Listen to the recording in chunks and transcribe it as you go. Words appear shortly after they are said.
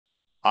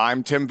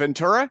I'm Tim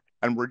Ventura,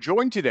 and we're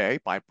joined today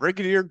by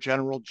Brigadier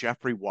General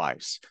Geoffrey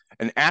Weiss,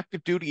 an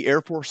active duty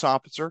Air Force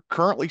officer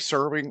currently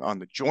serving on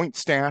the Joint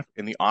Staff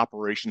in the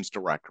Operations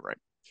Directorate.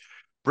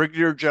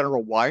 Brigadier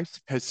General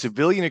Weiss has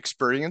civilian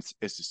experience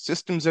as a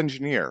systems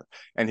engineer,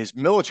 and his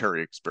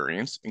military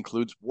experience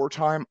includes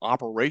wartime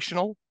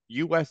operational,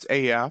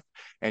 USAF,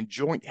 and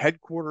Joint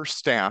Headquarters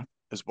staff,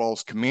 as well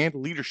as command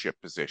leadership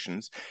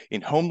positions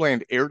in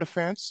Homeland Air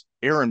Defense,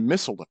 Air and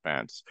Missile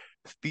Defense,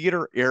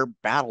 Theater Air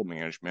Battle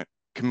Management,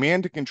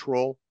 Command and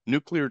Control,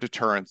 Nuclear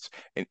Deterrence,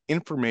 and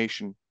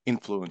Information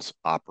Influence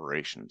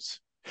Operations.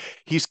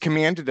 He's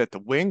commanded at the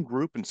wing,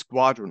 group, and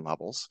squadron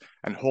levels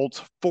and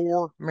holds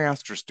 4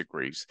 master's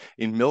degrees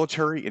in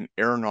military and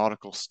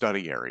aeronautical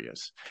study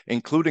areas,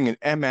 including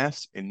an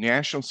MS in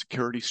National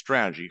Security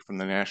Strategy from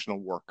the National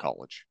War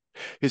College.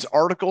 His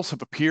articles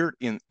have appeared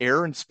in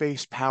Air and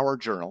Space Power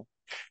Journal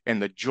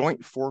and the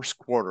Joint Force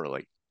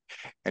Quarterly.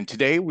 And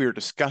today we are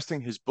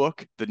discussing his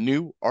book, The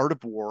New Art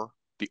of War,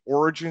 The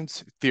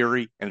Origins,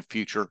 Theory, and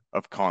Future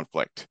of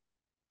Conflict.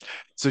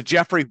 So,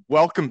 Geoffrey,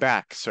 welcome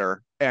back,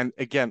 sir. And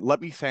again,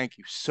 let me thank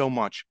you so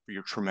much for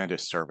your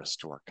tremendous service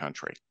to our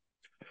country.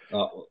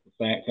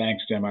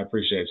 Thanks, Tim. I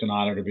appreciate it. It's an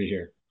honor to be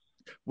here.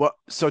 Well,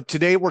 so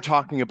today we're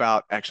talking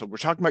about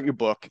your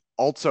book,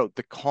 also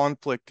the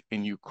conflict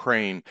in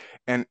Ukraine,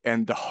 and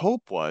the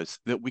hope was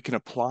that we can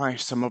apply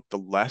some of the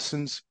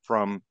lessons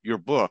from your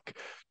book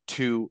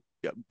to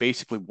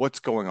basically what's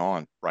going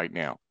on right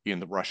now in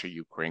the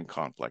Russia-Ukraine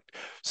conflict.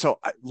 So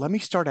let me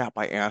start out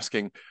by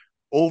asking,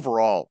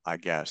 overall, I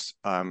guess,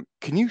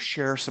 can you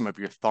share some of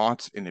your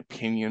thoughts and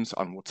opinions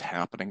on what's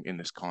happening in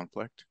this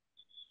conflict?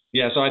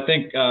 Yeah, so I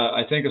think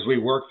as we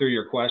work through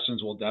your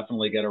questions, we'll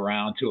definitely get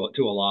around to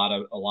a lot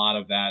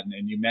of that.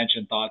 And you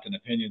mentioned thoughts and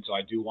opinions, so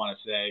I do want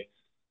to say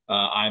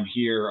I'm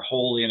here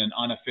wholly in an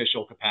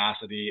unofficial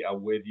capacity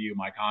with you.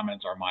 My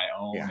comments are my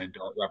own Yeah. and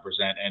don't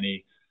represent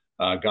any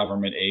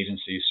government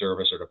agency,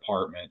 service, or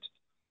department.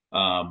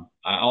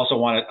 I also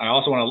want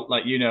to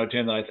let you know,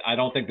 Tim, that I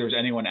don't think there's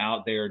anyone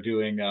out there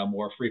doing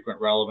more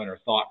frequent, relevant, or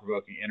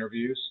thought-provoking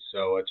interviews.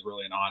 So it's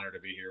really an honor to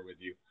be here with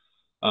you.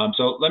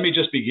 So let me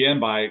just begin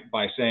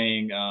by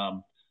saying,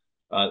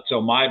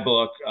 so my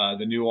book,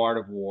 The New Art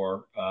of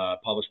War,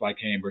 published by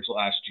Cambridge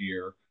last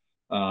year,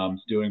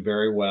 is doing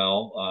very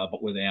well,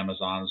 but with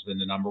Amazon, has been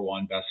the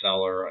 #1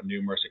 bestseller on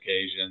numerous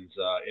occasions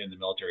in the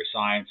military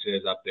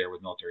sciences, up there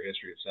with military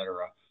history, et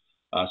cetera.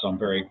 So I'm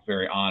very,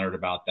 very honored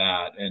about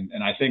that.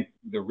 And I think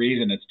the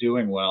reason it's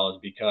doing well is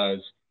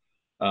because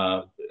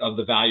of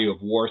the value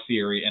of war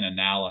theory and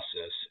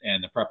analysis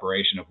and the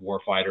preparation of war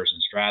fighters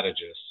and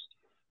strategists.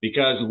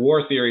 Because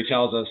war theory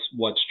tells us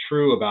what's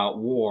true about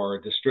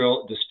war,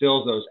 distills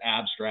those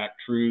abstract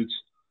truths,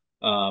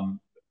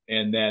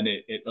 and then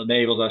it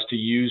enables us to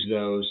use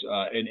those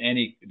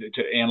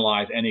to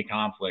analyze any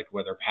conflict,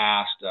 whether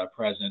past,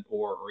 present,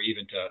 or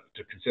even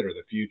to consider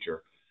the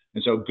future.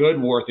 And so good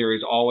war theory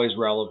is always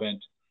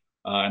relevant.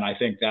 And I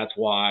think that's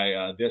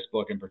why this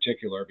book in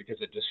particular,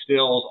 because it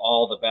distills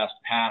all the best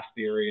past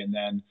theory and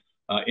then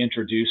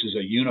introduces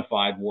a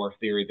unified war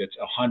theory that's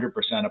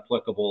 100%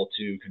 applicable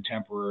to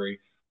contemporary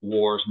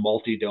wars,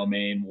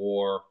 multi-domain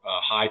war,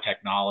 high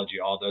technology,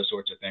 all those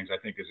sorts of things, I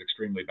think is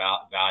extremely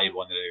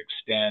valuable, and that it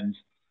extends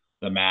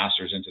the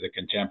masters into the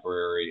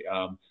contemporary.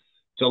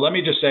 So let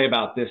me just say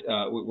about this.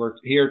 We're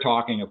here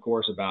talking, of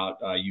course, about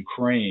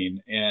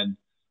Ukraine. And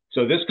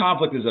so this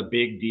conflict is a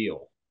big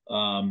deal.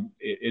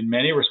 In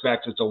many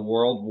respects, it's a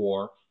world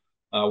war.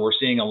 We're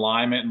seeing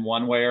alignment in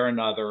one way or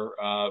another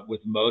with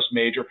most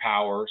major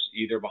powers,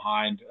 either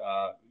behind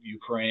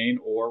Ukraine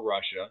or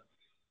Russia.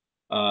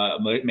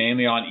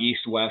 Mainly on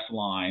east-west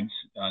lines.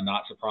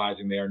 Not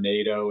surprising there,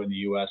 NATO and the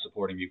U.S.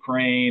 supporting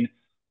Ukraine,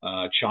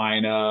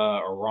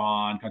 China,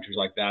 Iran, countries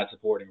like that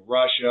supporting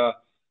Russia.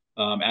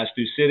 As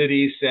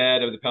Thucydides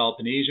said of the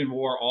Peloponnesian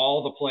War,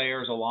 all the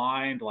players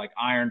aligned like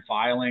iron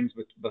filings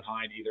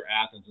behind either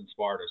Athens and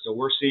Sparta. So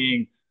we're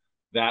seeing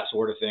that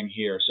sort of thing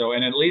here. So,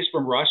 and at least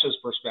from Russia's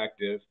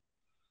perspective,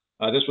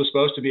 this was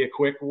supposed to be a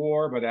quick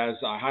war, but as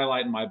I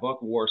highlight in my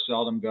book, wars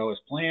seldom go as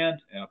planned.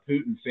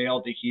 Putin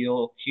failed to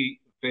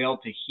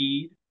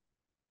heed,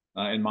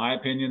 in my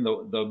opinion,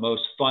 the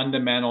most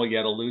fundamental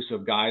yet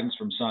elusive guidance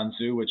from Sun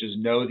Tzu, which is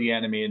know the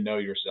enemy and know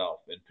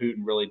yourself. And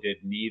Putin really did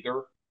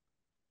neither.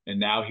 And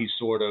now he's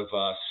sort of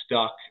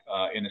stuck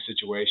in a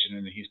situation,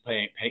 and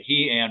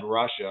he and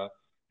Russia,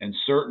 and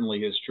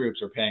certainly his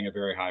troops, are paying a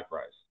very high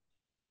price.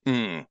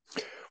 Mm.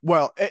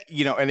 Well,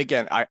 and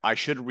again, I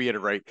should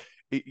reiterate,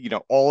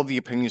 all of the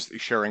opinions that you're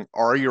sharing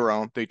are your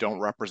own. They don't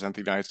represent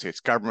the United States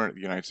government or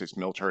the United States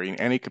military in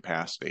any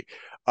capacity.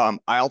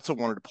 I also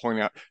wanted to point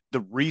out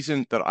the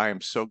reason that I am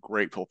so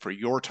grateful for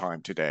your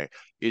time today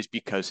is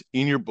because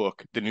in your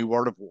book, The New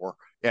Art of War,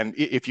 and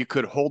if you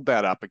could hold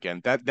that up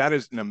again, that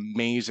is an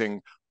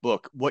amazing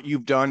book. What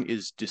you've done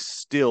is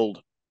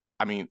distilled,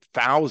 I mean,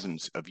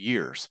 thousands of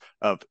years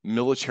of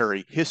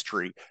military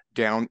history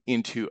down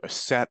into a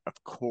set of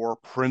core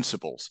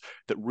principles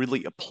that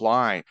really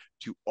apply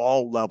to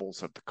all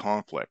levels of the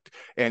conflict.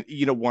 And,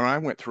 when I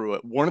went through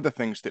it, one of the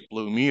things that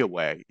blew me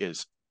away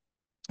is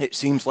it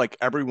seems like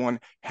everyone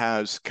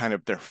has kind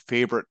of their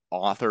favorite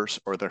authors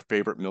or their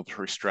favorite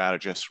military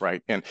strategists,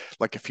 right? And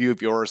like a few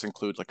of yours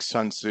include like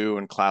Sun Tzu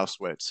and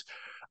Clausewitz.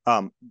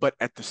 But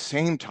at the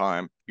same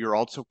time, you're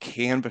also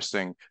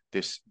canvassing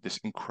this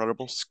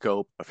incredible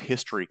scope of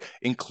history,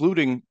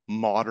 including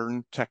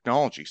modern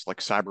technologies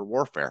like cyber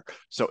warfare.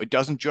 So it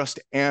doesn't just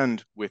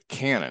end with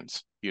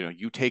cannons. You know,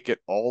 you take it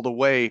all the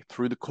way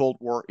through the Cold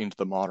War into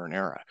the modern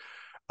era.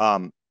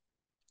 Um,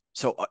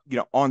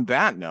 on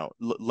that note,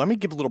 let me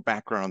give a little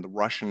background on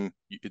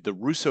the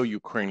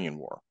Russo-Ukrainian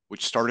War,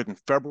 which started in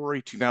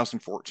February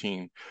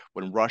 2014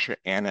 when Russia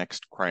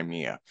annexed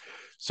Crimea.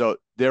 So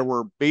there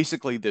were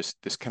basically this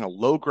kind of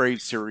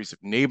low-grade series of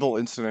naval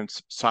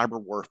incidents,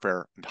 cyber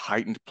warfare, and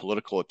heightened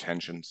political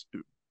tensions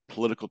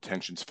for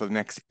the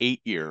next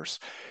 8 years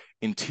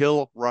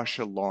until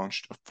Russia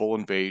launched a full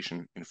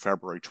invasion in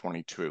February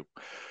 22.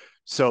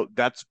 So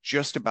that's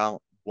just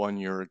about 1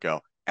 year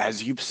ago.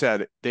 As you've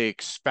said, they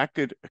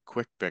expected a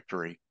quick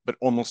victory, but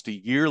almost a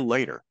year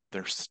later,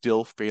 they're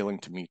still failing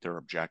to meet their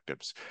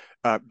objectives.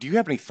 Do you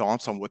have any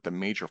thoughts on what the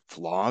major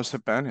flaws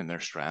have been in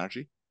their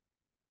strategy?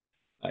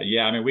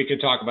 Yeah, I mean, we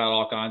could talk about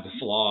all kinds of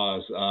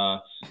flaws.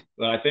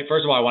 But I think,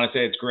 first of all, I want to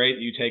say it's great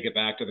you take it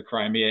back to the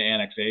Crimea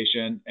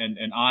annexation. And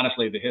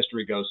honestly, the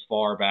history goes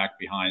far back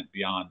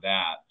beyond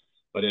that.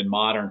 But in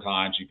modern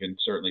times, you can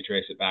certainly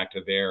trace it back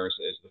to theirs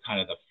as the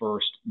kind of the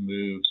first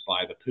moves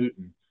by the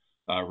Putin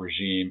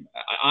regime.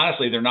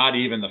 Honestly, they're not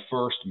even the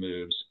first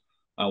moves.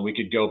 We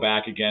could go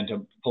back again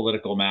to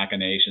political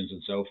machinations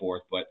and so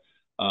forth. But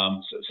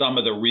some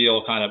of the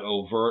real kind of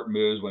overt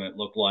moves when it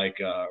looked like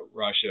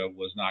Russia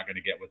was not going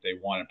to get what they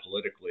wanted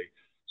politically.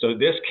 So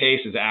this case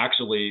is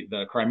actually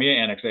the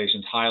Crimea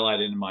annexations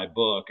highlighted in my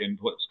book and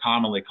what's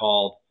commonly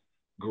called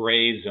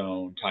gray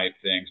zone type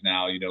things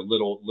now,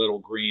 little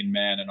green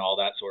men and all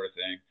that sort of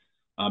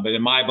thing. But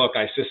in my book,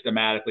 I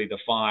systematically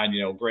define,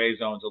 gray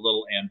zone's a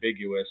little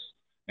ambiguous.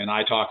 And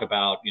I talk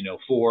about,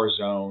 4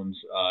 zones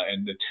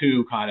and the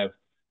two kind of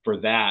for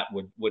that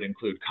would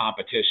include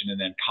competition and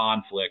then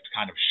conflict,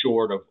 kind of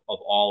short of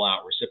all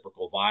out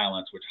reciprocal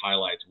violence, which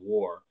highlights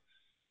war.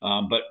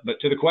 But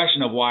to the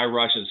question of why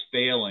Russia's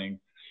failing,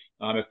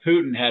 if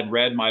Putin had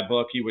read my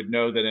book, he would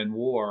know that in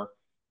war,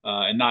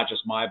 and not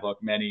just my book,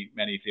 many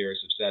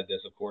theorists have said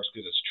this, of course,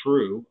 because it's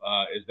true,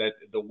 is that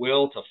the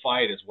will to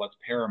fight is what's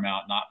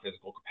paramount, not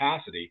physical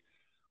capacity.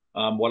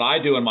 What I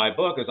do in my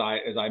book is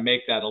I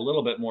make that a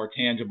little bit more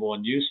tangible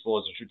and useful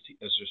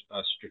as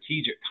a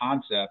strategic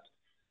concept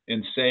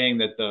in saying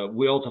that the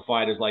will to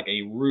fight is like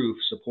a roof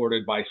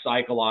supported by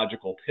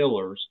psychological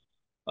pillars,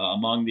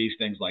 among these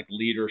things like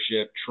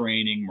leadership,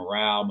 training,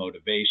 morale,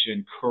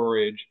 motivation,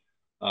 courage,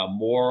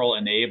 moral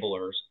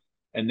enablers.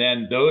 And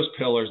then those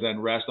pillars then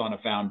rest on a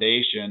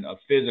foundation of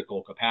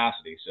physical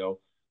capacity. So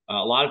a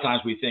lot of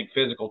times we think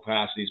physical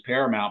capacity is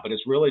paramount, but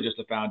it's really just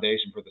a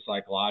foundation for the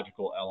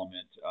psychological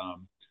element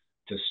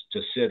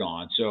to sit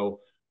on.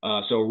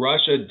 So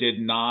Russia did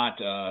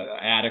not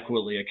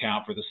adequately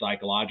account for the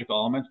psychological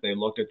elements. They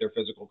looked at their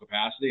physical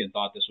capacity and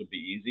thought this would be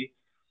easy,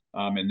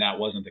 and that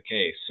wasn't the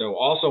case. So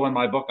also in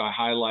my book, I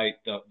highlight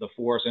the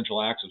 4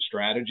 essential acts of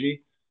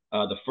strategy,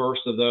 the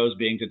first of those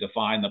being to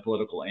define the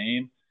political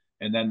aim.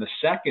 And then the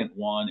second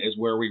one is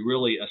where we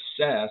really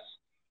assess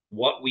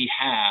what we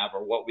have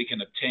or what we can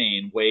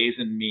obtain, ways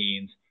and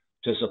means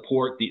to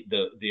support the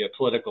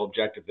political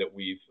objective that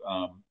we've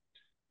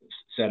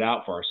set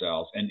out for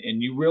ourselves.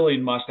 And you really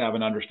must have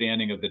an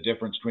understanding of the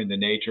difference between the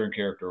nature and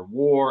character of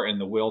war and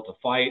the will to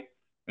fight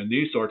and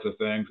these sorts of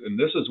things. And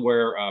this is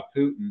where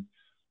Putin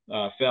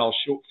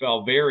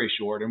fell very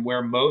short, and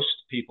where most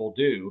people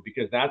do,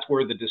 because that's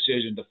where the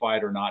decision to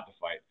fight or not to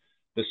fight.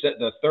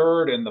 The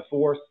third and the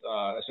fourth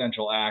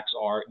essential acts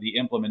are the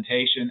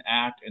implementation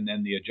act and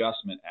then the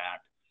adjustment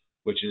act,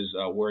 which is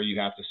where you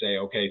have to say,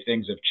 okay,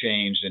 things have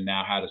changed, and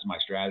now how does my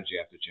strategy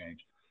have to change?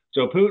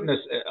 So Putin has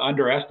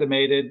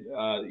underestimated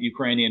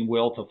Ukrainian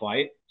will to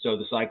fight, so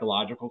the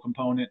psychological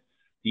component.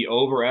 He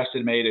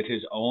overestimated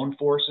his own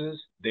forces,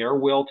 their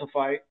will to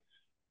fight,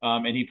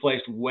 and he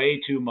placed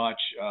way too much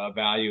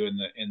value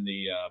in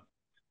the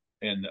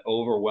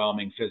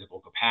overwhelming physical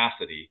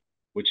capacity,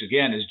 which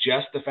again is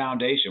just the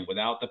foundation.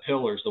 Without the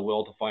pillars, the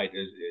will to fight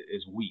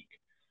is weak.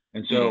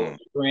 And so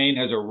Ukraine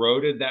has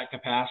eroded that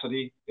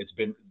capacity. It's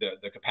been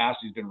the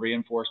capacity has been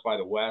reinforced by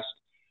the West.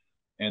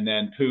 And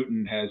then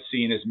Putin has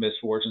seen his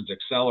misfortunes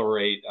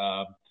accelerate,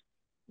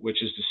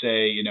 which is to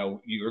say,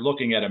 you're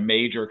looking at a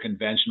major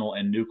conventional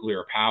and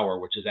nuclear power,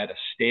 which is at a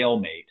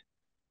stalemate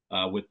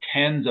with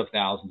tens of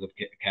thousands of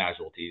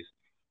casualties,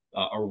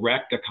 a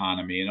wrecked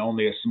economy, and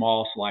only a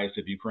small slice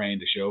of Ukraine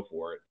to show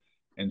for it.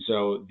 And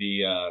so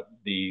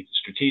the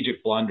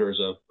strategic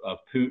blunders of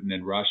Putin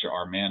and Russia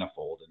are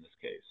manifold in this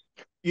case.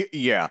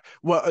 Yeah.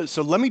 Well,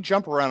 so let me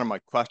jump around on my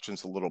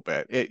questions a little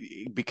bit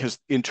because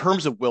in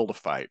terms of will to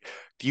fight,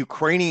 the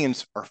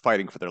Ukrainians are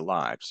fighting for their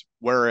lives,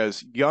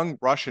 whereas young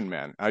Russian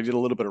men, I did a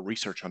little bit of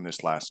research on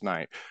this last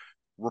night,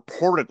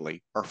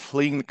 reportedly are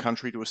fleeing the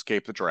country to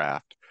escape the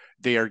draft.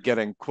 They are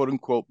getting quote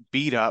unquote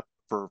beat up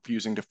for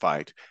refusing to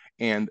fight.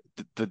 And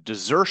the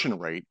desertion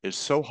rate is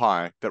so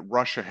high that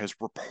Russia has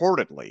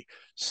reportedly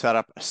set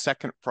up a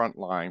second front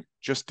line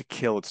just to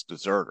kill its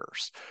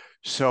deserters.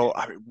 So,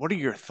 I mean, what are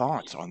your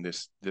thoughts on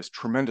this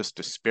tremendous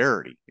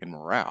disparity in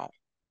morale?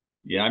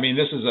 Yeah, I mean,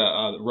 this is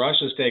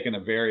Russia's taken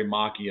a very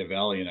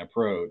Machiavellian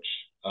approach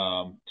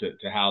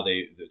to how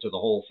to the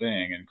whole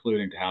thing,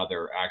 including to how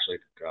they're actually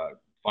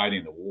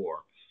fighting the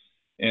war.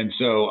 And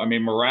so, I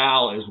mean,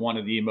 morale is one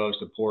of the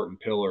most important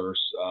pillars.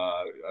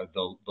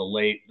 The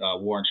late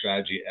war and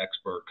strategy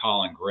expert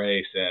Colin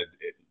Gray said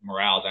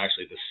morale is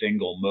actually the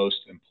single most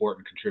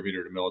important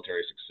contributor to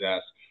military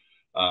success.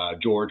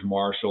 George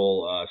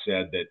Marshall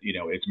said that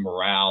it's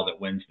morale that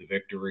wins the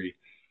victory.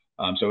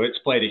 So it's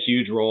played a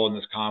huge role in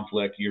this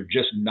conflict. You're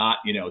just not,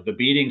 the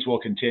beatings will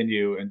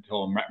continue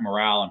until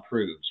morale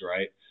improves,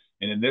 right?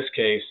 And in this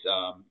case,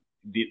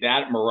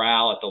 that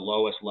morale at the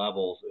lowest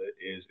levels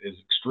is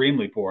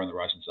extremely poor on the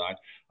Russian side.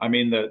 I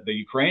mean, the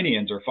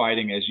Ukrainians are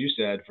fighting, as you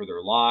said, for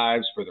their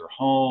lives, for their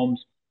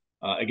homes.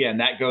 Again,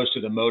 that goes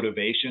to the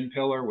motivation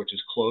pillar, which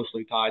is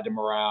closely tied to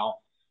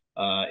morale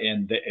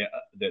and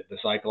the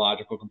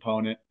psychological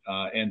component.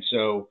 And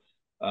so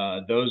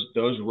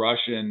those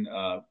Russian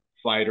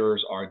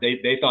fighters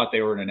they thought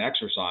they were in an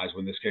exercise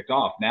when this kicked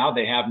off. Now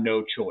they have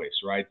no choice,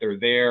 right? They're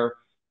there.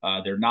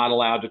 They're not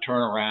allowed to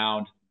turn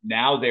around.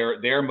 Now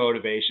their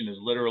motivation is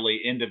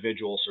literally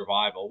individual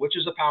survival, which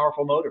is a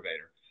powerful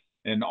motivator.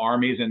 And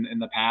armies in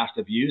the past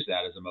have used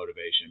that as a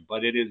motivation,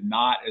 but it is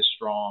not as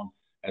strong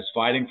as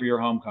fighting for your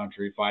home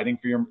country, fighting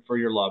for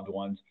your loved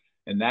ones.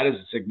 And that is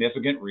a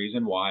significant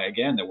reason why,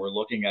 again, that we're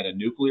looking at a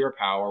nuclear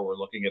power, we're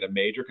looking at a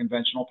major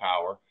conventional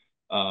power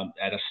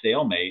at a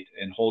stalemate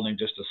and holding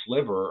just a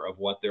sliver of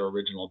what their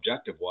original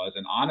objective was.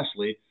 And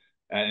honestly,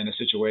 in a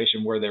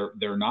situation where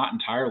they're not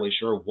entirely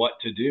sure what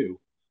to do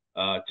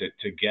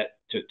to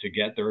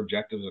get their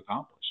objectives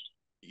accomplished.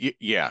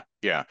 Yeah,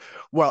 yeah.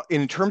 Well,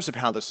 in terms of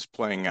how this is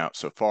playing out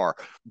so far,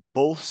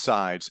 both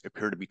sides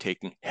appear to be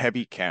taking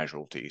heavy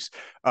casualties.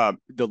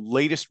 The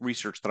latest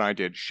research that I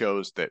did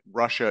shows that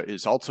Russia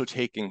is also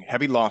taking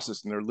heavy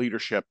losses in their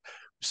leadership.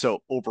 So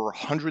over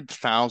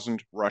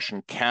 100,000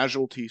 Russian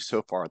casualties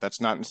so far. That's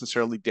not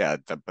necessarily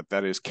dead, but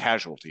that is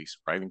casualties,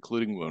 right,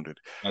 including wounded.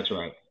 That's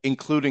right.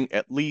 Including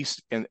at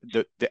least, and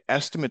the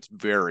estimates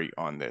vary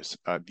on this.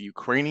 The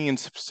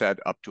Ukrainians have said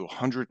up to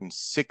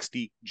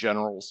 160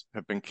 generals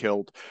have been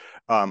killed.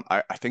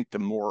 I think the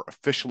more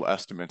official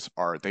estimates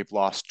are they've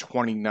lost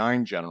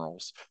 29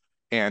 generals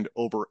and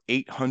over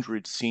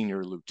 800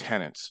 senior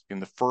lieutenants in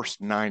the first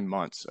 9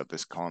 months of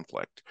this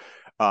conflict.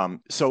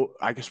 So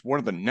I guess one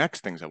of the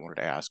next things I wanted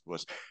to ask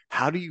was,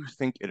 how do you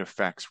think it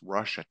affects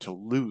Russia to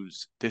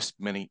lose this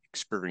many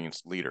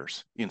experienced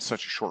leaders in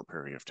such a short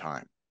period of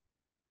time?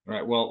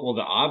 Right. Well,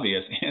 the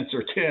obvious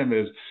answer, Tim,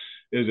 is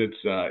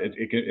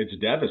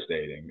it's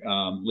devastating.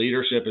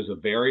 Leadership is a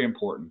very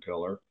important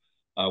pillar.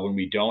 When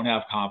we don't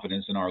have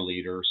confidence in our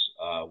leaders,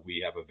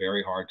 we have a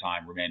very hard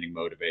time remaining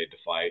motivated to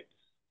fight.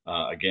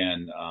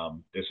 Again,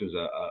 this is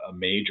a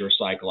major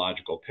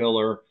psychological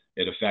pillar.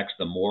 It affects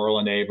the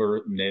moral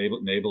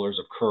enablers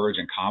of courage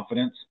and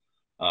confidence.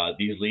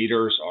 These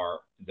leaders are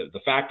the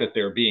fact that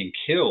they're being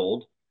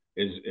killed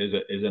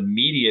is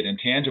immediate and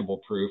tangible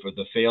proof of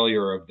the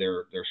failure of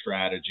their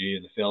strategy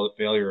and the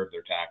failure of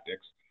their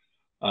tactics.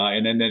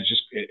 And then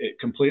it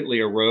completely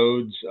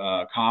erodes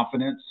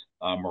confidence,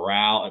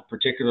 morale,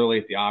 particularly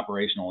at the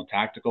operational and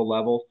tactical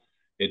level.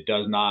 It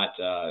does not.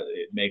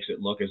 It makes it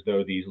look as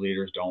though these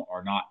leaders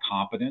are not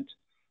competent.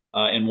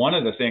 And one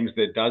of the things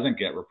that doesn't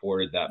get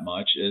reported that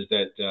much is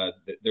that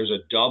there's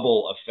a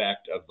double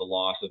effect of the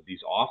loss of these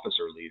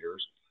officer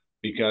leaders,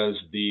 because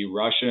the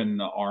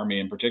Russian army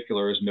in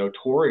particular is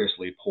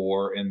notoriously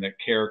poor in the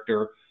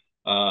character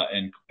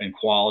and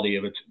quality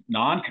of its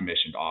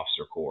non-commissioned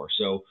officer corps.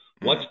 So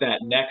what's that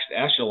next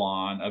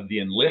echelon of the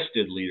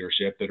enlisted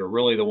leadership that are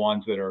really the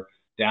ones that are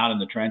down in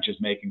the trenches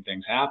making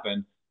things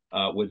happen?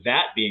 With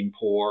that being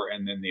poor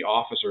and then the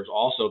officers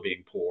also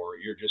being poor,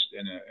 you're just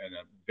in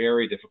a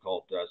very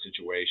difficult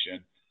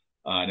situation.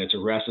 And it's a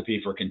recipe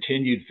for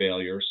continued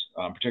failures,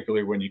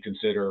 particularly when you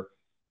consider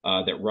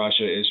that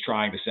Russia is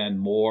trying to send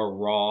more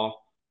raw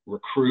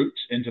recruits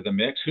into the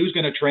mix. Who's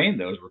going to train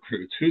those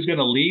recruits? Who's going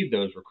to lead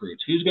those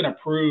recruits? Who's going to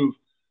prove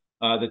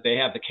that they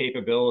have the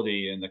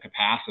capability and the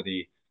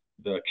capacity,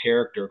 the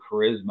character,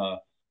 charisma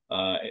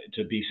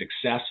to be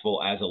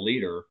successful as a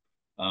leader?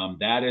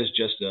 That is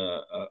just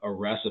a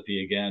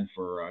recipe again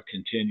for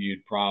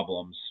continued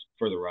problems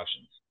for the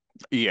Russians.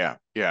 Yeah,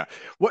 yeah.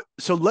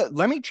 So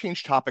let me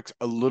change topics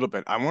a little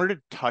bit. I wanted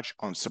to touch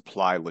on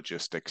supply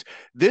logistics.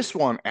 This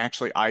one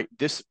actually,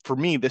 for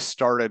me, this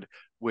started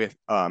with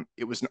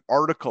it was an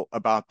article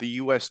about the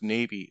US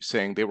Navy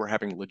saying they were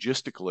having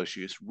logistical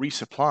issues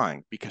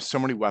resupplying because so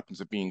many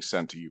weapons are being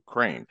sent to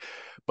Ukraine.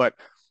 But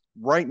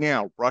Right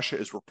now, Russia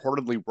is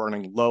reportedly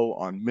running low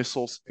on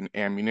missiles and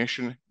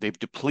ammunition. They've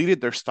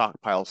depleted their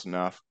stockpiles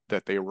enough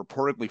that they are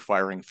reportedly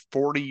firing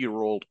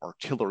 40-year-old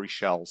artillery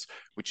shells,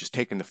 which has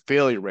taken the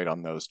failure rate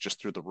on those just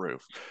through the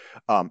roof.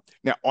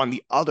 Now, on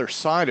the other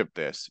side of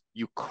this,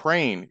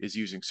 Ukraine is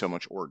using so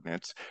much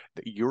ordnance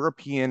that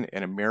European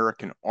and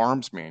American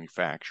arms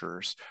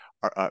manufacturers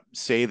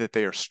say that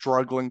they are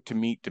struggling to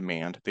meet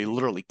demand. They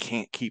literally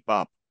can't keep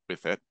up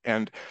with it.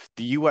 And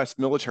the US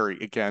military,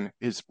 again,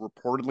 is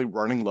reportedly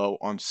running low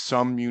on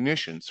some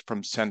munitions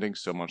from sending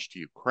so much to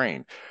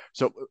Ukraine.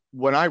 So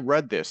when I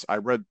read this, I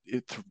read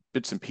it through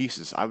bits and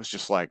pieces. I was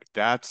just like,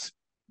 that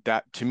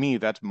to me,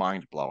 that's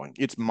mind blowing.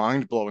 It's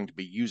mind blowing to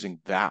be using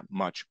that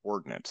much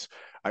ordnance.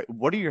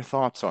 What are your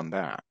thoughts on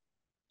that?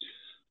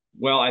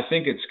 Well, I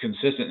think it's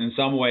consistent in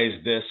some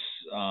ways. This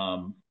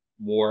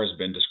war has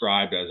been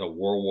described as a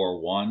World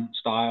War One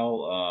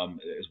style,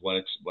 is what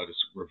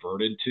it's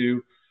reverted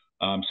to.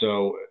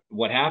 So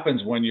what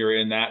happens when you're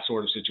in that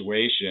sort of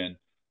situation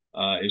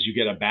is you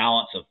get a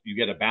balance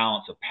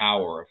of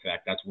power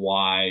effect. That's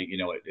why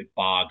it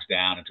bogs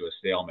down into a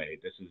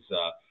stalemate.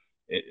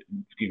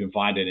 You can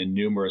find it in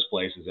numerous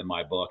places in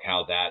my book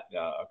how that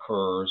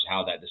occurs,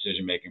 how that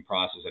decision making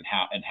process,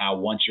 and how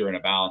once you're in a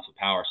balance of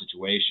power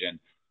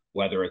situation,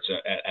 whether it's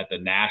at the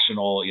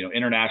national,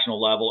 international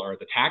level or at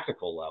the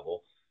tactical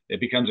level, it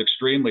becomes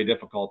extremely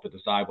difficult to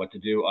decide what to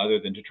do other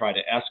than to try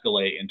to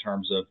escalate in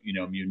terms of,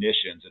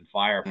 munitions and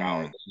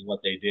firepower. Mm, This is what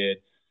they did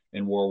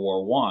in World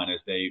War One, is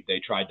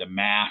they tried to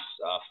mass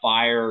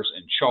fires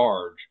and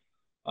charge.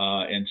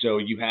 And so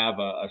you have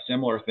a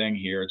similar thing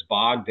here. It's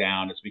bogged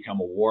down. It's become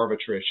a war of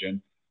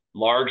attrition,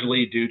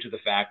 largely due to the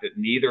fact that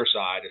neither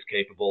side is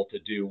capable to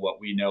do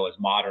what we know as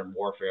modern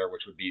warfare,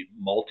 which would be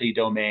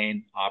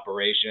multi-domain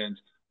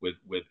operations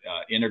with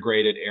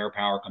integrated air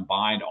power,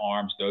 combined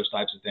arms, those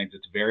types of things.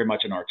 It's very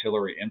much an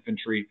artillery,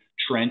 infantry,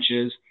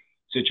 trenches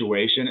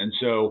situation. And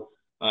so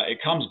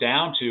it comes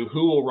down to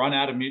who will run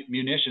out of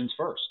munitions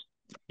first.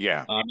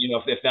 yeah.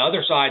 If the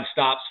other side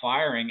stops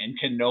firing and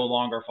can no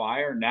longer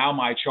fire, now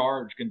my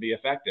charge can be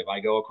effective. I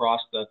go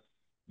across the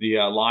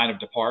line of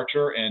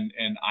departure, and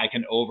I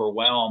can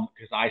overwhelm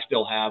because I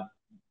still have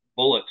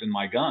bullets in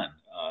my gun,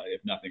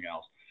 if nothing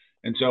else.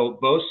 And so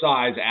both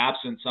sides,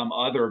 absent some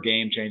other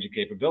game-changing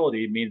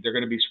capability, means they're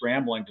going to be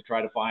scrambling to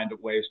try to find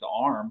ways to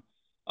arm.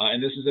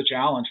 And this is a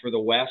challenge for the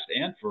West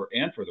and for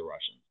the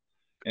Russians.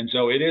 And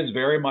so it is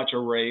very much a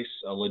race,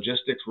 a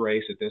logistics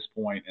race at this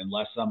point,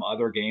 unless some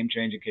other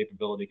game-changing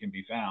capability can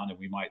be found. And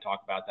we might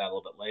talk about that a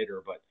little bit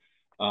later. But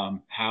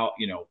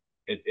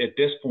at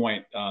this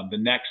point, the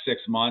next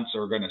 6 months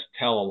are going to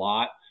tell a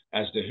lot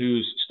as to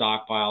whose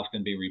stockpiles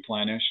can be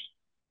replenished,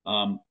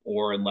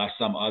 or unless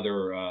some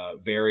other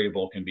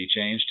variable can be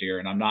changed here.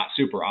 And I'm not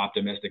super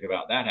optimistic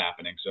about that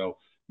happening. So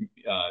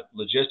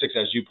logistics,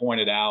 as you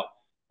pointed out,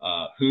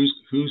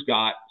 who's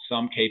got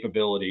some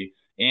capability,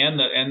 and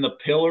the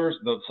pillars,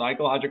 the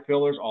psychological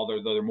pillars,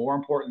 although they're more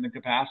important than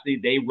capacity,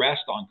 they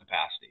rest on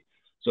capacity.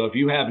 So if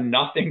you have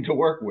nothing to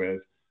work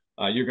with,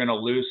 you're going to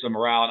lose some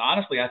morale. And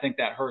honestly, I think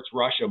that hurts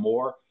Russia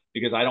more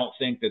because I don't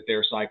think that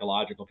their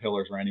psychological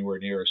pillars are anywhere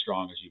near as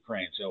strong as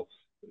Ukraine. So,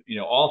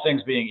 all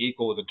things being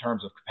equal in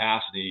terms of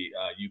capacity,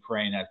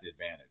 Ukraine has the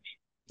advantage.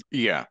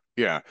 Yeah,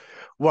 yeah.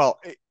 Well,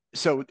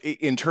 so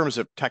in terms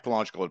of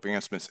technological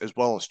advancements as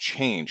well as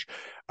change,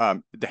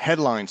 the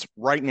headlines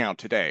right now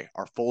today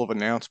are full of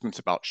announcements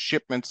about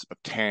shipments of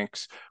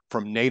tanks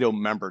from NATO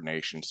member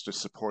nations to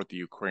support the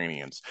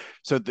Ukrainians.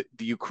 So the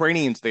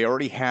Ukrainians, they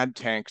already had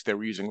tanks. They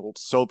were using old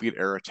Soviet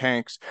era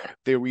tanks.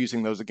 They were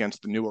using those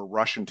against the newer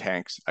Russian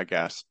tanks, I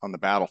guess, on the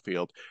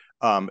battlefield.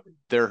 Um,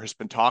 there has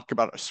been talk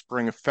about a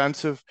spring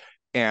offensive.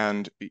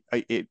 And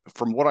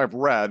from what I've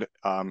read,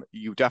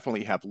 you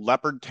definitely have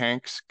Leopard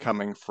tanks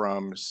coming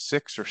from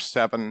 6 or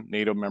 7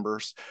 NATO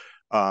members,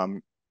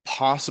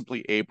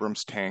 possibly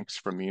Abrams tanks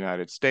from the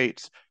United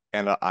States.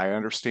 And I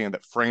understand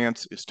that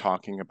France is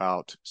talking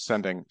about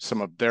sending some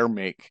of their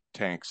make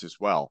tanks as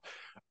well.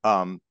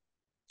 Um,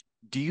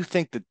 do you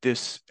think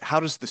that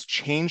how does this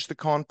change the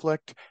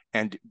conflict?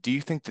 And do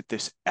you think that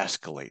this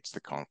escalates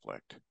the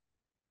conflict?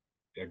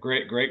 Yeah,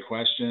 great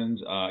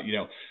questions.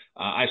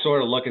 I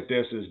sort of look at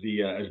this as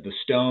the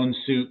stone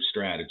soup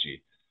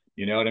strategy.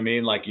 You know what I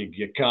mean? Like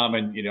you come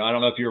and I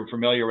don't know if you're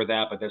familiar with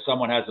that, but that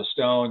someone has a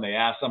stone, they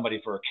ask somebody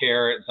for a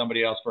carrot, and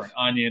somebody else for an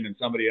onion, and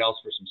somebody else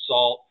for some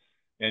salt.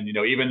 And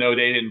even though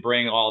they didn't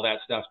bring all that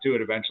stuff to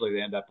it, eventually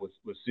they end up with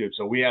soup.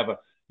 So we have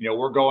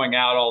we're going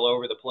out all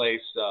over the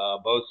place,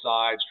 both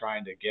sides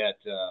trying to get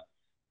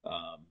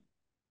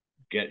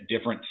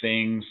different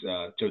things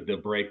to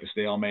break the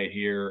stalemate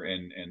here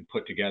and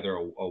put together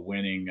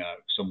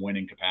some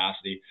winning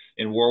capacity.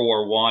 In World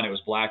War One, it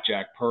was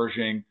blackjack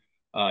Pershing.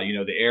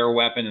 The air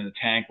weapon and the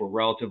tank were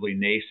relatively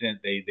nascent.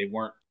 They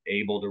weren't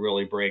able to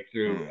really break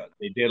through. Mm,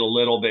 They did a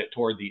little bit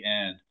toward the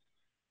end.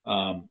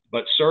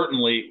 But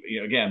certainly,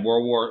 again,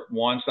 World War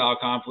One style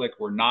conflict,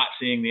 we're not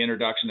seeing the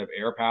introduction of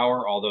air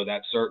power, although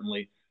that's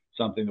certainly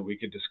something that we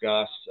could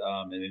discuss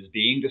and is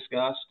being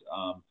discussed.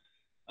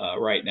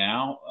 right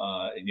now.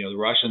 The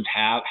Russians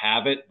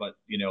have it, but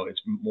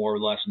it's more or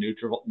less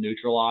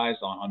neutralized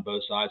on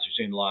both sides. You're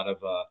seeing a lot of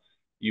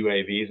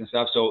UAVs and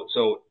stuff.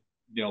 So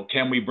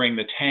can we bring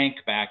the tank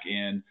back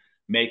in,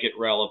 make it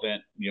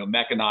relevant?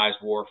 Mechanized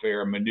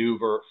warfare,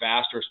 maneuver,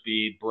 faster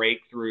speed,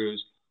 breakthroughs,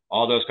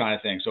 all those kind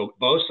of things. So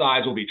both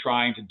sides will be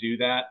trying to do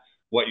that.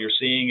 What you're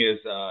seeing is,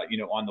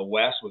 on the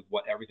West, with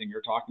everything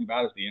you're talking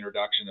about, is the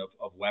introduction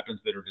of weapons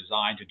that are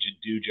designed to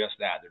do just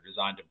that. They're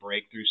designed to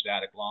break through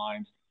static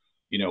lines.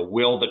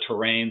 Will the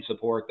terrain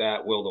support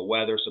that? Will the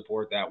weather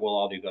support that? Will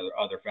all these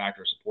other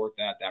factors support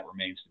that? That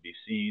remains to be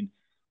seen.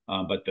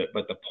 But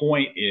the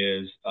point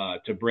is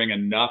to bring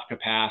enough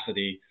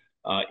capacity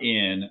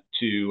in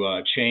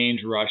to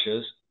change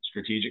Russia's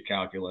strategic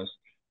calculus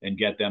and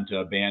get them to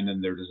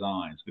abandon their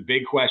designs. The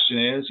big question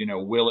is,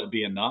 will it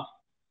be enough?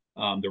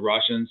 The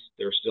Russians,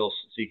 they're still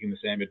seeking the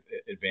same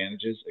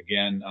advantages.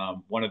 Again,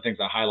 one of the things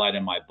I highlight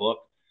in my book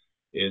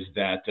is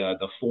that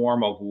the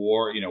form of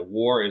war,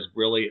 war is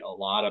really a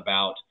lot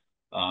about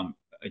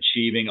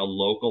achieving a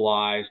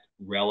localized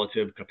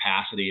relative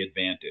capacity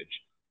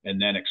advantage and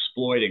then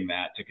exploiting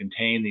that to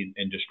contain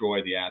and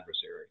destroy the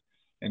adversary.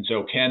 And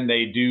so can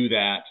they do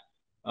that,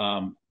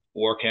 or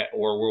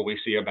will we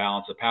see a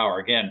balance of power?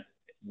 Again,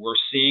 we're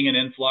seeing an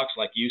influx,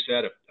 like you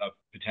said, of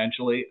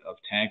potentially of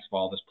tanks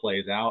while this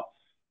plays out.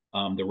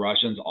 The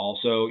Russians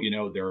also,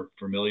 they're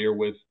familiar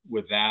with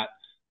that.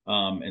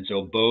 And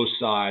so both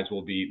sides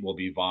will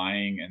be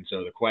vying. And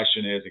so the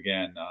question is,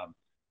 again,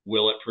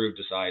 will it prove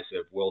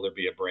decisive? Will there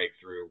be a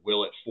breakthrough?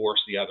 Will it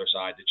force the other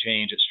side to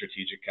change its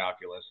strategic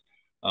calculus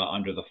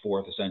under the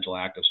fourth essential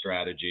act of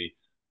strategy?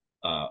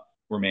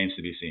 Remains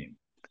to be seen.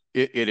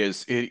 It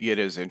is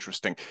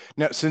interesting.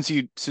 Now, since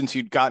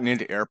you'd gotten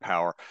into air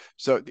power,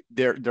 so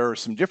there are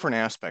some different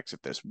aspects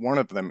of this. One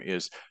of them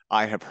is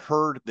I have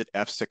heard that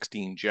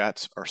F-16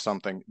 jets are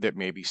something that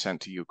may be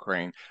sent to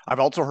Ukraine. I've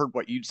also heard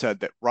what you'd said,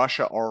 that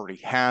Russia already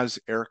has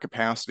air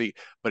capacity,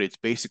 but it's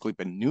basically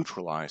been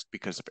neutralized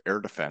because of air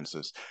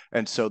defenses.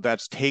 And so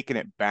that's taken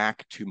it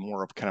back to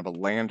more of kind of a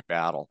land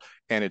battle,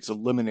 and it's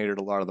eliminated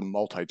a lot of the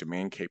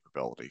multi-domain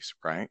capabilities,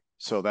 right?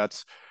 So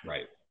that's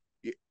right.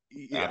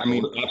 Yeah,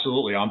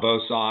 absolutely on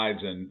both sides.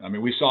 And I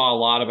mean, we saw a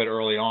lot of it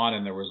early on,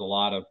 and there was a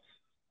lot of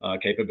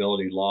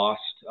capability lost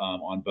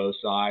on both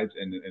sides.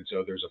 And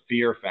so there's a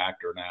fear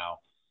factor now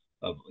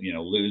of,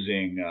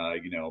 losing,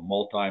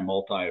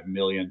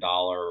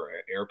 multi-million-dollar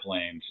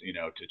airplanes,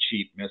 to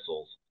cheap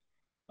missiles.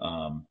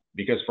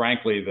 Because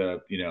frankly,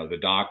 the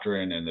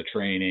doctrine and the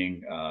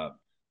training,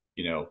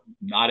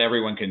 not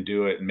everyone can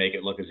do it and make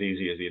it look as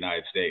easy as the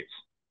United States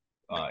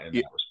in that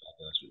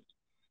respect.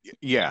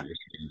 Yeah.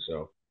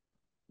 So.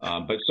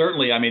 But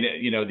certainly, I mean,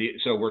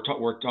 so we're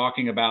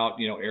talking about,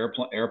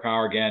 air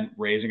power, again,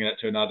 raising it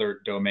to another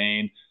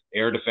domain.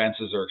 Air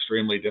defenses are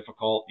extremely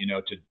difficult,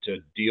 to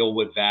deal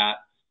with that.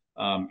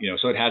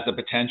 So it has the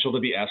potential to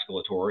be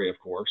escalatory, of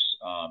course.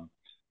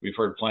 We've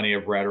heard plenty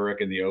of rhetoric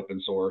in the open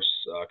source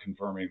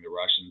confirming the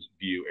Russians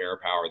view air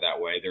power that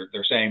way.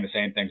 They're saying the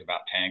same things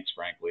about tanks,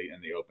 frankly, in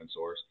the open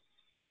source.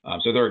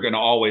 So they're going to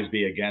always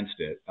be against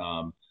it.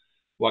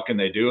 What can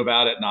they do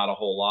about it? Not a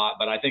whole lot.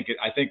 But I think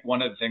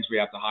one of the things we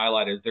have to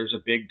highlight is there's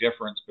a big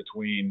difference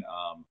between,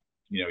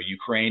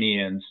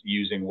 Ukrainians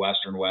using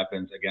Western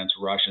weapons against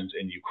Russians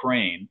in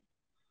Ukraine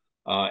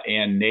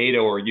and NATO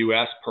or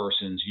U.S.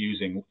 persons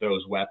using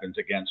those weapons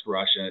against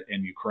Russia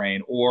in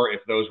Ukraine, or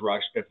if those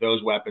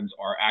weapons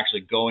are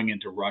actually going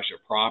into Russia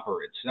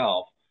proper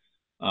itself.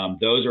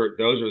 Those are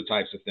the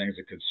types of things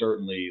that could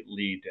certainly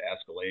lead to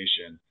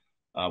escalation.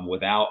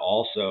 Without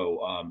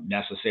also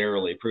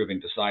necessarily proving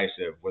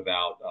decisive,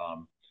 without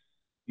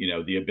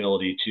the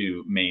ability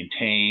to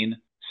maintain,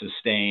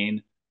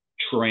 sustain,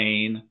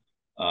 train,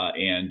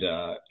 and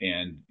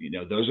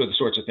those are the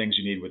sorts of things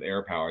you need with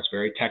air power. It's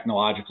very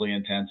technologically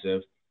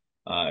intensive,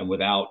 and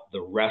without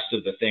the rest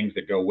of the things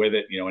that go with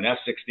it, an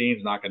F-16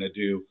 is not going to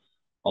do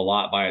a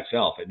lot by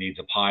itself. It needs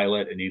a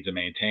pilot, it needs a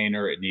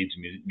maintainer, it needs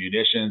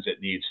munitions,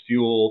 it needs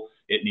fuel,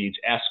 it needs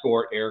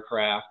escort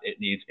aircraft, it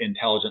needs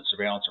intelligence,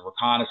 surveillance, and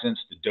reconnaissance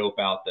to dope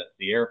out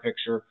the air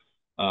picture.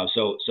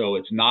 So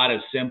it's not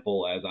as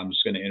simple as I'm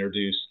just going to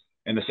introduce,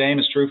 and the same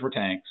is true for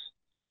tanks,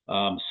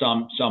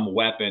 some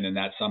weapon, and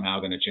that's somehow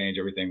going to change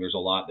everything. There's a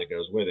lot that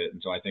goes with it.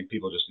 And so I think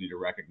people just need to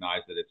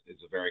recognize that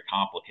it's a very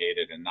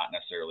complicated and not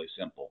necessarily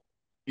simple.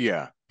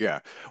 Yeah.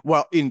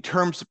 Well, in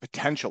terms of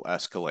potential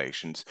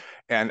escalations,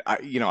 and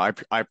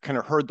I've kind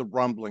of heard the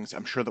rumblings.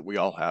 I'm sure that we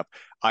all have.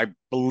 I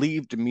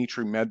believe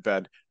Dmitry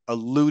Medvedev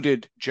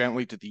alluded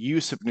gently to the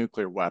use of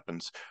nuclear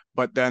weapons,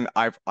 but then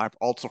I've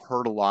also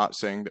heard a lot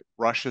saying that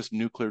Russia's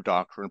nuclear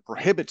doctrine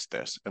prohibits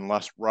this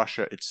unless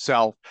Russia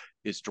itself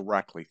is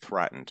directly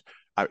threatened.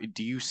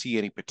 Do you see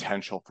any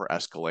potential for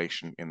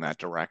escalation in that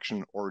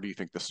direction, or do you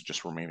think this will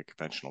just remain a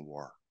conventional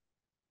war?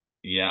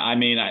 Yeah, I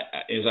mean,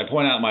 as I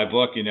point out in my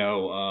book,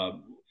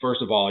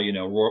 first of all,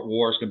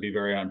 wars can be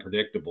very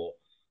unpredictable.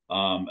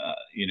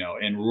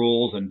 And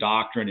rules and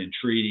doctrine and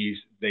treaties,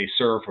 they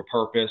serve a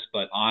purpose,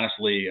 but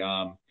honestly,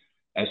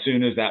 As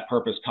soon as that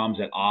purpose comes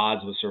at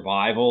odds with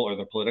survival or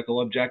the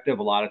political objective,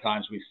 a lot of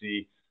times we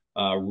see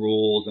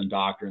rules and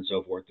doctrine and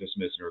so forth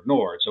dismissed or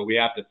ignored. So we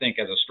have to think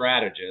as a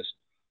strategist.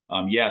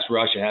 Yes,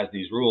 Russia has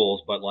these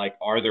rules, but like,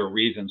 are there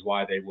reasons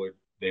why they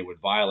would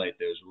violate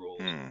those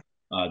rules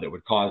that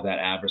would cause that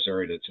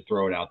adversary to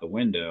throw it out the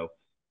window?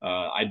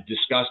 I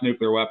discuss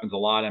nuclear weapons a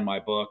lot in my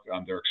book.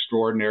 They're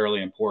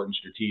extraordinarily important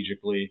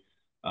strategically.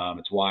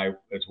 It's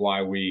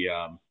why we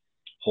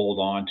hold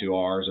on to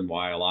ours, and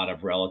why a lot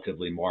of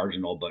relatively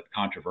marginal but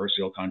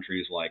controversial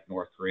countries like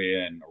North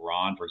Korea and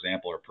Iran, for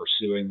example, are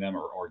pursuing them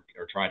or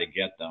try to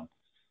get them.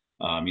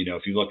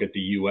 If you look at the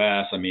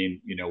U.S., I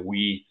mean,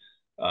 we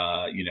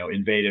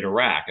invaded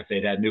Iraq. If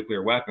they'd had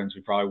nuclear weapons,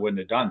 we probably wouldn't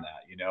have done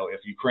that. If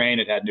Ukraine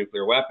had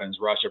nuclear weapons,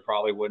 Russia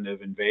probably wouldn't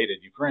have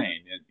invaded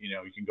Ukraine. And,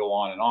 you can go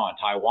on and on.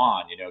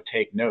 Taiwan,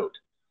 take note.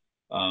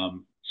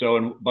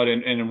 But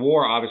in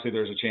war, obviously,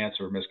 there's a chance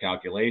for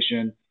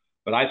miscalculation.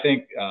 But I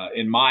think,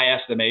 in my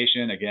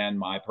estimation, again,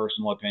 my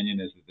personal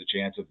opinion is that the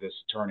chance of this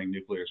turning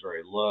nuclear is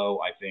very low.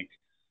 I think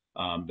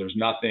there's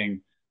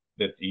nothing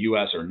that the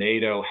U.S. or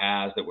NATO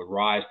has that would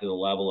rise to the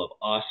level of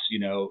us,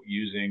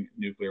 using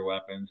nuclear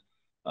weapons.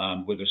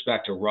 With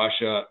respect to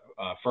Russia,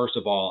 first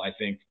of all, I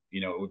think,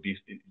 it would be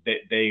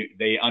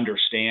they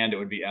understand it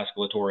would be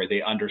escalatory.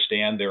 They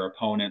understand their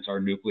opponents are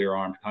nuclear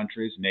armed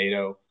countries,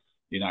 NATO,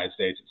 the United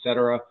States, et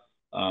cetera.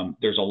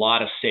 There's a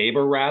lot of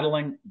saber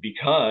rattling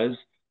because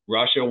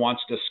Russia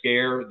wants to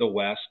scare the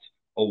West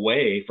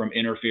away from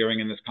interfering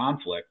in this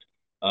conflict.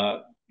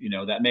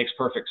 That makes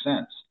perfect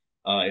sense.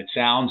 It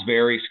sounds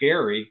very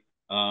scary,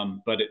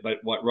 but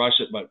what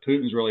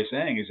Putin's really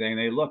saying is saying,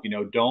 hey, look,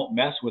 don't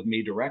mess with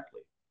me directly.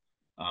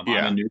 I'm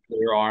a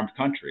nuclear armed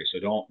country, so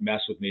don't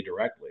mess with me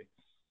directly.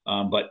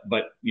 But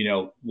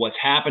what's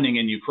happening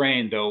in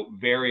Ukraine, though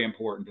very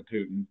important to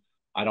Putin,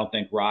 I don't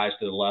think rise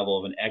to the level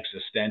of an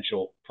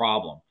existential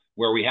problem.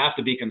 Where we have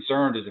to be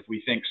concerned is if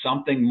we think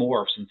something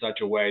morphs in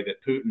such a way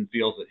that Putin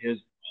feels that his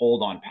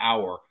hold on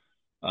power,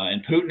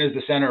 and Putin is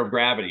the center of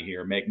gravity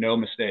here, make no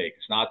mistake.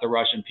 It's not the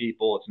Russian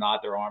people. It's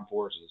not their armed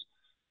forces.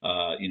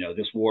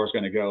 This war is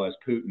going to go as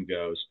Putin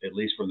goes, at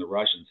least from the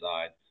Russian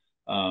side.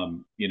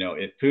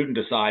 If Putin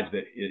decides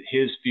that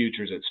his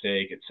future is at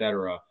stake, et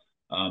cetera,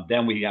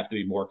 then we have to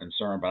be more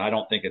concerned. But I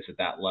don't think it's at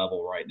that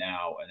level right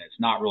now. And it's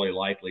not really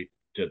likely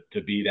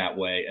to be that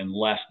way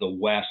unless the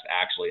West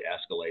actually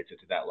escalates it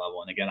to that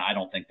level. And again, I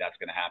don't think that's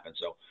going to happen.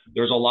 So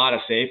there's a lot of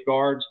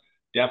safeguards,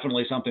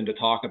 definitely something to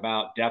talk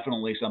about,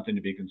 definitely something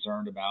to be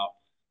concerned about.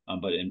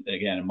 But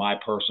again, in my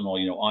personal,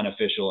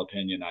 unofficial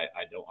opinion, I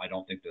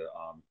don't think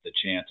the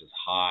chance is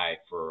high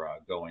for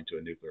going to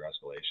a nuclear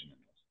escalation.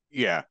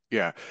 Yeah,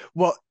 yeah.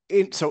 Well,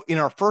 so in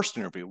our first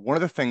interview, one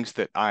of the things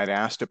that I had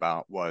asked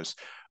about was,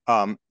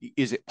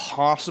 is it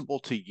possible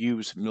to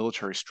use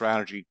military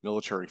strategy,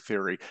 military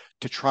theory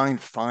to try and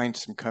find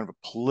some kind of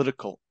a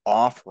political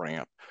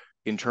off-ramp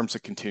in terms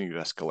of continued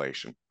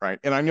escalation, right?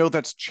 And I know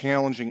that's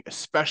challenging,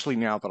 especially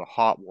now that a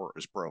hot war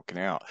is broken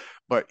out.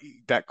 But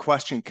that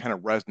question kind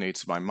of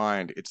resonates in my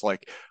mind. It's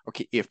like,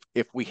 okay, if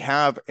we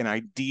have an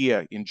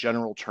idea in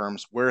general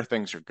terms where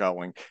things are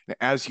going, and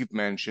as you've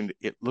mentioned,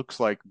 it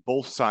looks like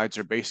both sides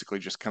are basically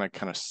just kind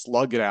of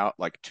slug it out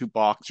like two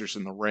boxers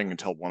in the ring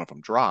until one of them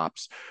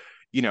drops.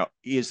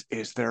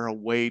 Is there a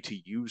way to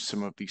use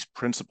some of these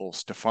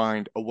principles to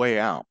find a way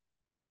out,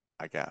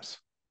 I guess?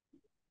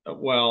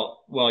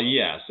 Well,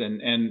 yes,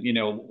 and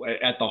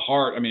at the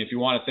heart, I mean, if you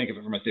want to think of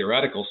it from a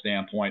theoretical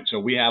standpoint, so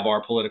we have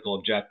our political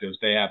objectives,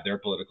 they have their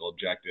political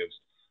objectives.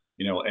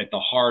 At the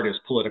heart is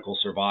political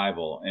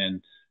survival,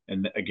 and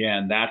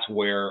again, that's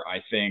where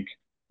I think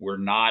we're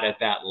not at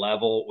that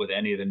level with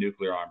any of the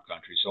nuclear armed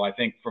countries. So I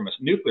think from a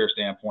nuclear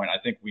standpoint,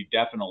 I think we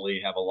definitely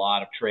have a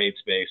lot of trade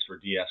space for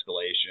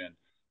de-escalation.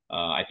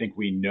 I think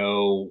we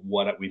know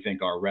what we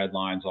think our red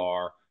lines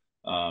are.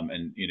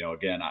 And,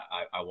 again,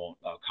 I won't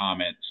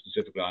comment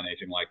specifically on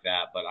anything like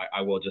that, but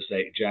I will just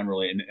say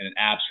generally in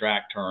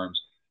abstract terms,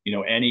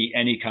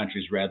 any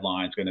country's red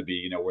line is going to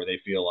be, where they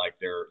feel like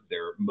their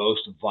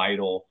most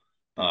vital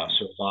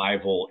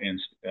survival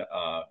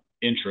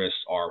interests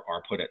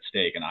are put at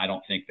stake. And I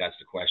don't think that's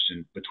the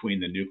question between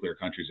the nuclear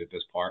countries at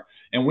this part.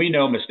 And we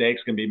know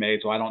mistakes can be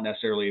made, so I don't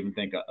necessarily even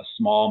think a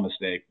small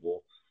mistake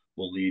will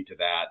lead to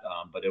that,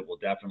 but it will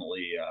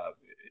definitely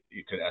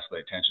it could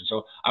escalate tension.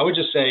 So I would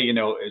just say,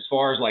 as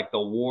far as like the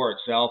war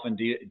itself and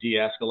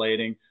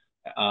de-escalating,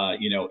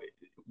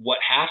 what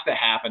has to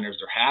happen is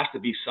there has to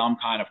be some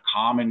kind of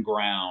common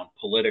ground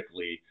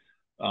politically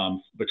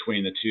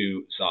between the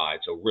two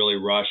sides. So really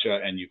Russia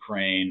and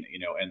Ukraine,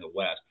 and the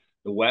West.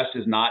 The West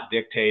is not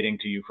dictating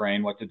to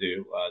Ukraine what to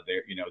do.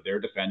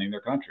 They're defending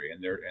their country,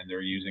 and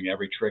they're using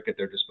every trick at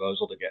their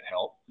disposal to get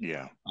help.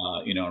 Yeah.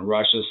 On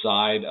Russia's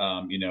side,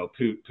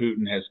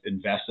 Putin has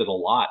invested a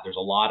lot. There's a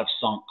lot of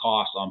sunk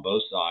costs on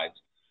both sides.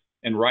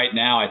 And right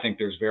now, I think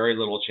there's very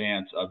little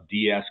chance of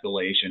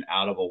de-escalation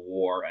out of a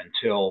war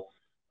until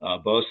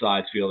both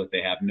sides feel that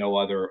they have no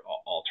other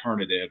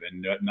alternative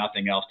and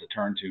nothing else to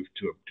turn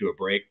to a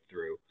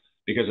breakthrough.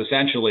 because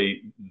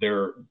essentially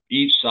they're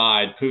each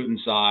side,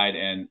 Putin's side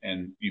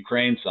and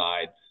Ukraine's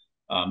side,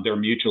 they're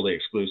mutually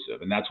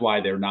exclusive. And that's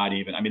why they're not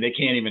even, I mean, they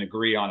can't even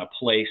agree on a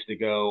place to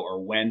go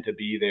or when to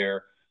be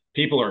there.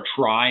 People are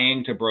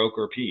trying to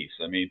broker peace.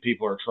 I mean,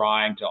 people are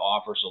trying to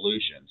offer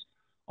solutions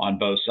on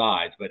both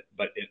sides, but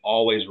it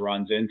always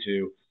runs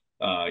into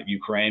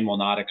Ukraine will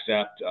not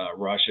accept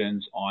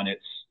Russians on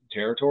its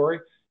territory,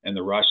 and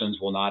the Russians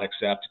will not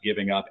accept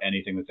giving up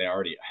anything that they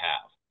already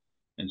have.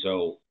 And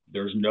so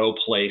there's no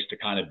place to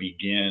kind of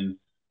begin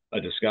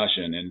a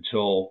discussion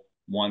until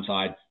one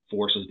side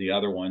forces the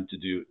other one to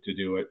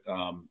do it.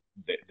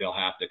 They'll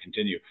have to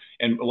continue.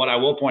 And what I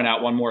will point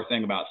out, one more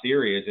thing about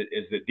theory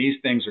is that these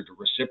things are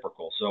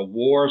reciprocal. So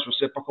war is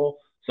reciprocal.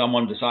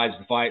 Someone decides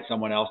to fight,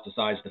 someone else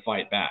decides to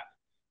fight back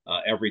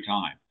every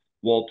time.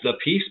 Well, the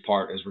peace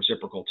part is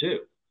reciprocal too,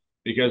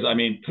 because I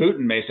mean,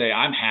 Putin may say,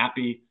 "I'm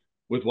happy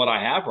with what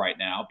I have right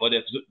now," but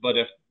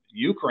if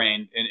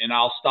Ukraine and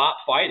I'll stop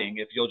fighting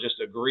if you'll just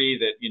agree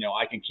that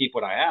I can keep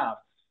what I have.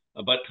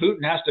 But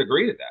Putin has to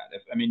agree to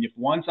that. If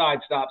one side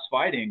stops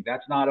fighting,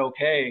 that's not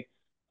okay.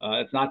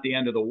 It's not the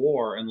end of the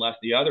war unless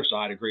the other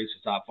side agrees to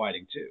stop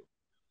fighting too.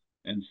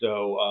 And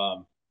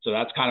so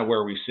that's kind of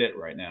where we sit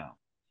right now.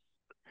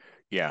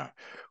 Yeah.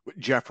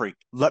 Geoffrey,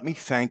 let me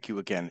thank you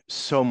again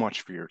so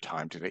much for your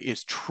time today.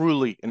 It's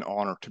truly an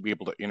honor to be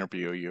able to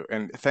interview you.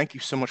 And thank you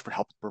so much for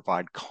helping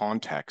provide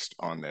context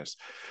on this.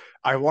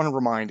 I want to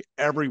remind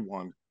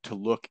everyone to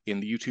look in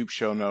the YouTube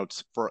show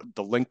notes for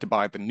the link to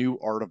buy The New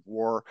Art of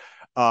War.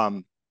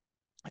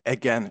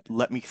 Again,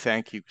 let me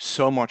thank you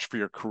so much for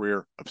your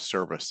career of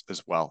service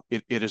as well.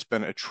 It has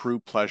been a true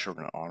pleasure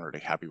and an honor to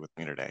have you with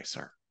me today,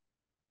 sir.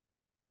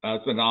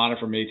 It's been an honor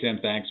for me, Tim.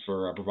 Thanks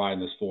for providing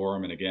this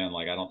forum. And again,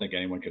 I don't think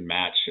anyone can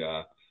match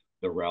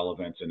the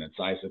relevance and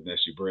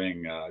incisiveness you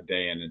bring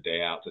day in and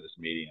day out to this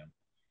medium.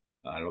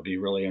 It'll be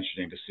really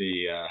interesting to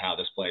see how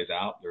this plays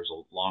out. There's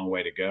a long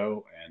way to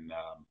go, and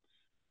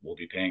we'll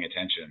be paying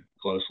attention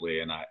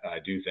closely. And I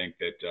do think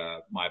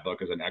that my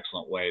book is an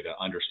excellent way to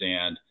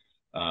understand,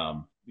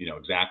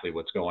 exactly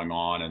what's going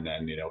on, and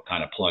then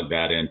kind of plug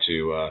that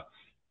into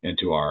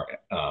our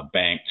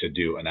bank to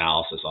do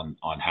analysis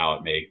on how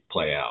it may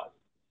play out.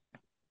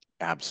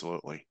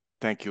 Absolutely.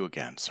 Thank you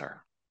again,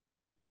 sir.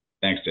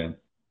 Thanks, Tim.